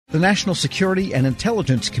The national security and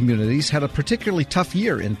intelligence communities had a particularly tough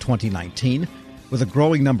year in 2019, with a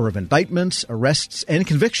growing number of indictments, arrests, and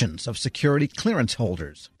convictions of security clearance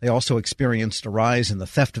holders. They also experienced a rise in the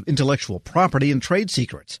theft of intellectual property and trade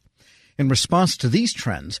secrets. In response to these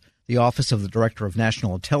trends, the Office of the Director of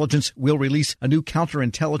National Intelligence will release a new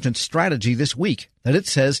counterintelligence strategy this week that it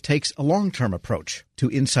says takes a long-term approach to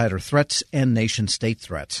insider threats and nation-state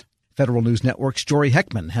threats. Federal News Network's Jory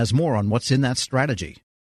Heckman has more on what's in that strategy.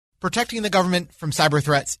 Protecting the government from cyber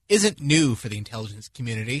threats isn't new for the intelligence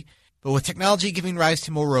community, but with technology giving rise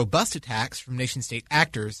to more robust attacks from nation-state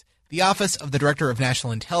actors, the Office of the Director of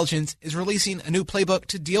National Intelligence is releasing a new playbook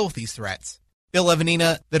to deal with these threats. Bill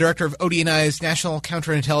Evanina, the director of ODNI's National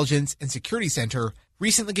Counterintelligence and Security Center,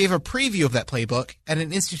 recently gave a preview of that playbook at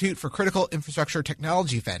an Institute for Critical Infrastructure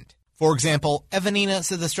Technology event. For example, Evanina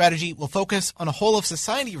said the strategy will focus on a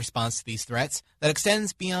whole-of-society response to these threats that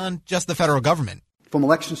extends beyond just the federal government. From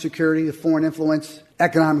election security to foreign influence,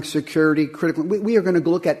 economic security, critical. We are going to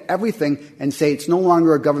look at everything and say it's no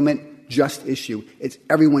longer a government just issue. It's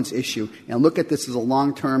everyone's issue. And look at this as a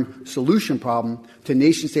long-term solution problem to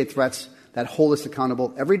nation-state threats that hold us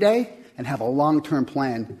accountable every day and have a long-term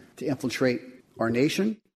plan to infiltrate our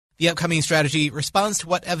nation. The upcoming strategy responds to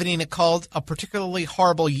what Evanina called a particularly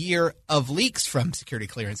horrible year of leaks from security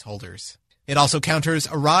clearance holders. It also counters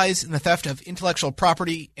a rise in the theft of intellectual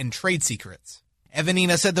property and trade secrets.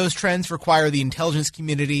 Evanina said those trends require the intelligence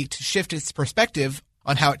community to shift its perspective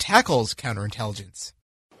on how it tackles counterintelligence.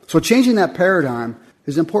 So changing that paradigm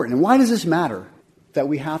is important. And why does this matter? That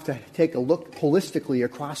we have to take a look holistically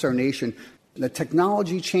across our nation. The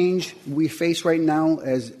technology change we face right now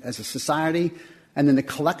as a society, and then the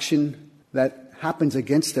collection that happens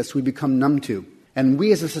against us, we become numb to. And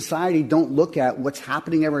we as a society don't look at what's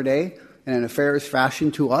happening every day in a nefarious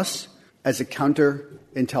fashion to us as a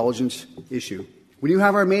counterintelligence issue. When you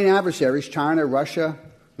have our main adversaries, China, Russia,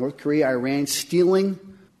 North Korea, Iran, stealing,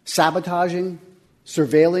 sabotaging,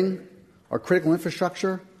 surveilling our critical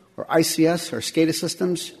infrastructure, our ICS, our SCADA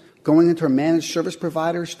systems, going into our managed service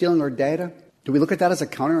providers, stealing our data, do we look at that as a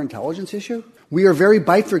counterintelligence issue? We are very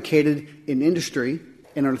bifurcated in industry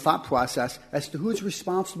in our thought process as to who's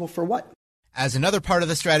responsible for what. As another part of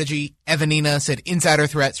the strategy, Evanina said insider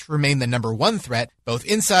threats remain the number one threat, both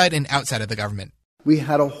inside and outside of the government. We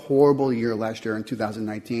had a horrible year last year in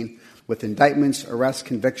 2019 with indictments, arrests,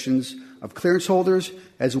 convictions of clearance holders,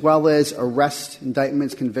 as well as arrests,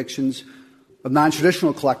 indictments, convictions of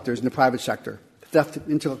non-traditional collectors in the private sector, theft of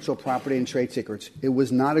intellectual property and trade secrets. It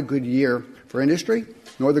was not a good year for industry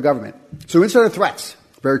nor the government. So insider threats,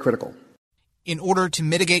 very critical. In order to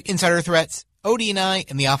mitigate insider threats, ODNI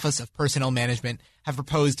and the Office of Personnel Management have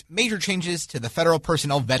proposed major changes to the federal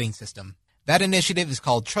personnel vetting system. That initiative is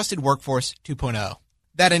called Trusted Workforce 2.0.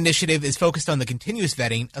 That initiative is focused on the continuous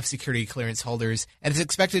vetting of security clearance holders and is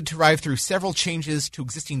expected to drive through several changes to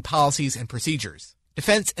existing policies and procedures.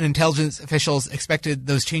 Defense and intelligence officials expected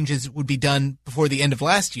those changes would be done before the end of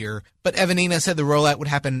last year, but Evanina said the rollout would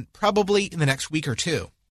happen probably in the next week or two.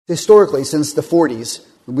 Historically, since the 40s,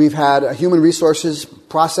 we've had a human resources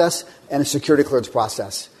process and a security clearance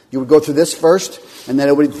process. You would go through this first, and then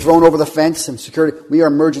it would be thrown over the fence and security. We are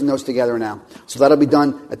merging those together now. So that'll be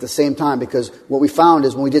done at the same time, because what we found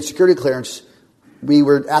is when we did security clearance, we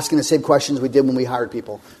were asking the same questions we did when we hired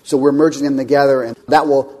people. So we're merging them together, and that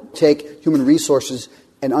will take human resources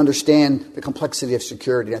and understand the complexity of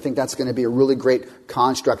security. I think that's going to be a really great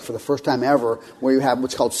construct for the first time ever, where you have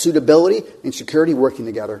what's called suitability and security working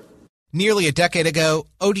together. Nearly a decade ago,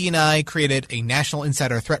 ODNI created a National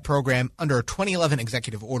Insider Threat Program under a 2011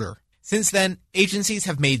 executive order. Since then, agencies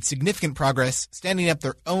have made significant progress standing up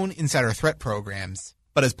their own insider threat programs.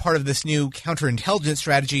 But as part of this new counterintelligence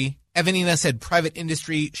strategy, Evanina said private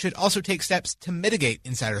industry should also take steps to mitigate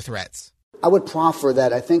insider threats. I would proffer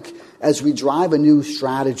that I think as we drive a new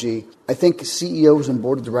strategy, I think CEOs and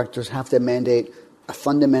board of directors have to mandate a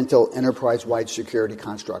fundamental enterprise-wide security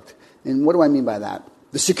construct. And what do I mean by that?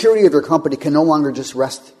 The security of your company can no longer just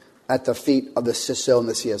rest at the feet of the CISO and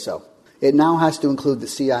the CSO. It now has to include the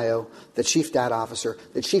CIO, the chief data officer,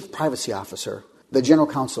 the chief privacy officer, the general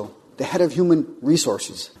counsel, the head of human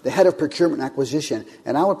resources, the head of procurement and acquisition.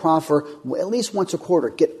 And I would proffer at least once a quarter,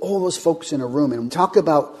 get all those folks in a room and talk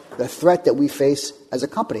about the threat that we face as a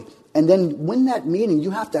company. And then when that meeting,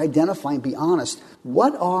 you have to identify and be honest.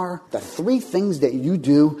 What are the 3 things that you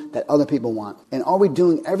do that other people want? And are we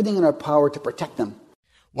doing everything in our power to protect them?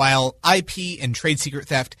 While IP and trade secret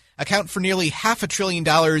theft account for nearly $500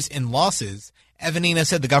 billion in losses, Evanina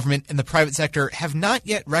said the government and the private sector have not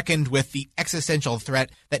yet reckoned with the existential threat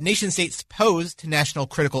that nation-states pose to national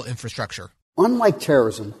critical infrastructure. Unlike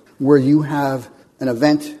terrorism, where you have an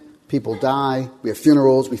event, people die, we have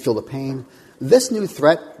funerals, we feel the pain. This new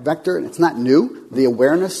threat vector, and it's not new, the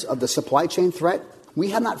awareness of the supply chain threat,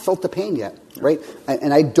 we have not felt the pain yet, right?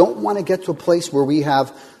 And I don't want to get to a place where we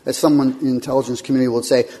have, as someone in the intelligence community would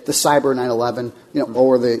say, the cyber 9/11,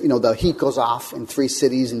 or the heat goes off in 3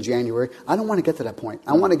 cities in January. I don't want to get to that point.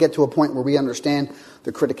 I want to get to a point where we understand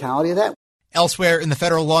the criticality of that. Elsewhere in the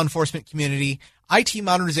federal law enforcement community, IT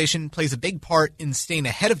modernization plays a big part in staying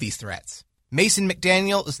ahead of these threats. Mason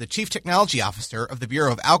McDaniel is the Chief Technology Officer of the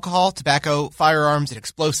Bureau of Alcohol, Tobacco, Firearms, and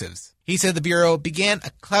Explosives. He said the Bureau began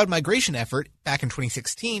a cloud migration effort back in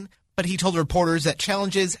 2016, but he told reporters that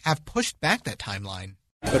challenges have pushed back that timeline.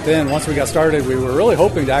 But then once we got started, we were really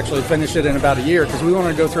hoping to actually finish it in about a year because we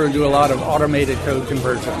wanted to go through and do a lot of automated code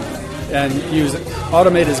conversion and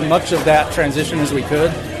automate as much of that transition as we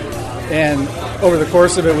could. And over the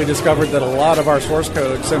course of it, we discovered that a lot of our source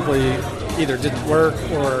code simply either didn't work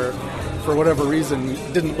or for whatever reason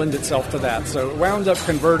didn't lend itself to that. So it wound up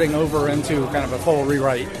converting over into kind of a full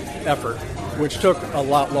rewrite effort, which took a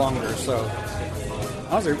lot longer. So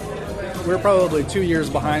honestly, we're probably 2 years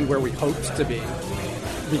behind where we hoped to be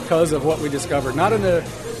because of what we discovered. Not in the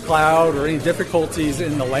cloud or any difficulties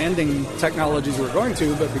in the landing technologies we were going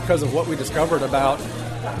to, but because of what we discovered about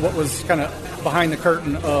what was kind of behind the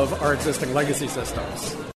curtain of our existing legacy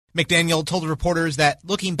systems. McDaniel told reporters that,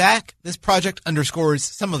 looking back, this project underscores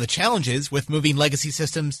some of the challenges with moving legacy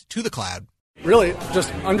systems to the cloud. Really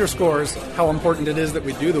just underscores how important it is that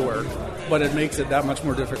we do the work, but it makes it that much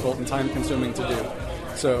more difficult and time-consuming to do.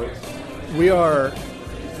 So we are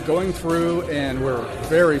going through, and we're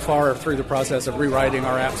very far through the process of rewriting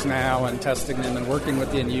our apps now and testing them and working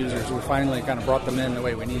with the end users. We finally kind of brought them in the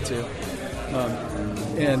way we need to.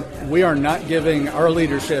 And we are not giving our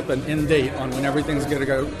leadership an end date on when everything's going to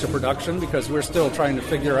go to production because we're still trying to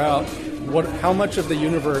figure out how much of the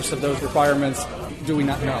universe of those requirements do we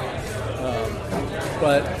not know.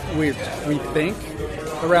 But we think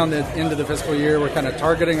around the end of the fiscal year, we're kind of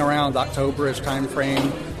targeting around October-ish time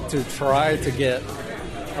frame to try to get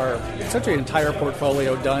our essentially entire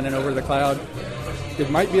portfolio done and over the cloud. It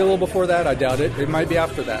might be a little before that. I doubt it. It might be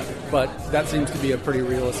after that. But that seems to be a pretty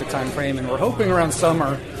realistic time frame. And we're hoping around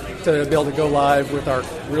summer to be able to go live with our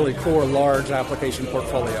really core large application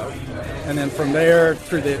portfolio. And then from there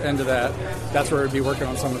through the end of that, that's where we'd be working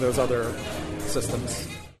on some of those other systems.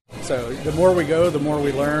 So the more we go, the more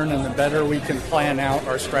we learn, and the better we can plan out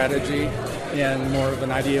our strategy and more of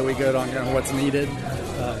an idea we get on what's needed.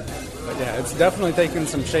 But yeah, it's definitely taken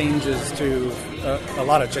some changes to a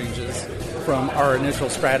lot of changes from our initial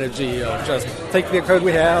strategy of just take the code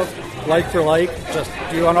we have, like for like, just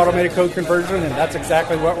do an automated code conversion, and that's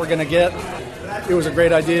exactly what we're going to get. It was a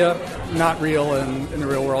great idea, not real in the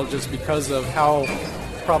real world just because of how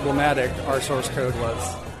problematic our source code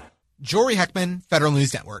was. Jory Heckman, Federal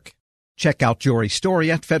News Network. Check out Jory's story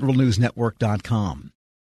at federalnewsnetwork.com.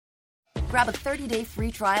 Grab a 30-day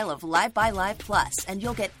free trial of Live by Live Plus, and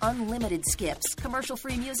you'll get unlimited skips,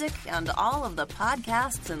 commercial-free music, and all of the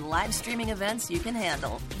podcasts and live streaming events you can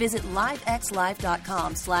handle. Visit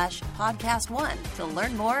livexlive.com/podcast1 to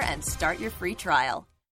learn more and start your free trial.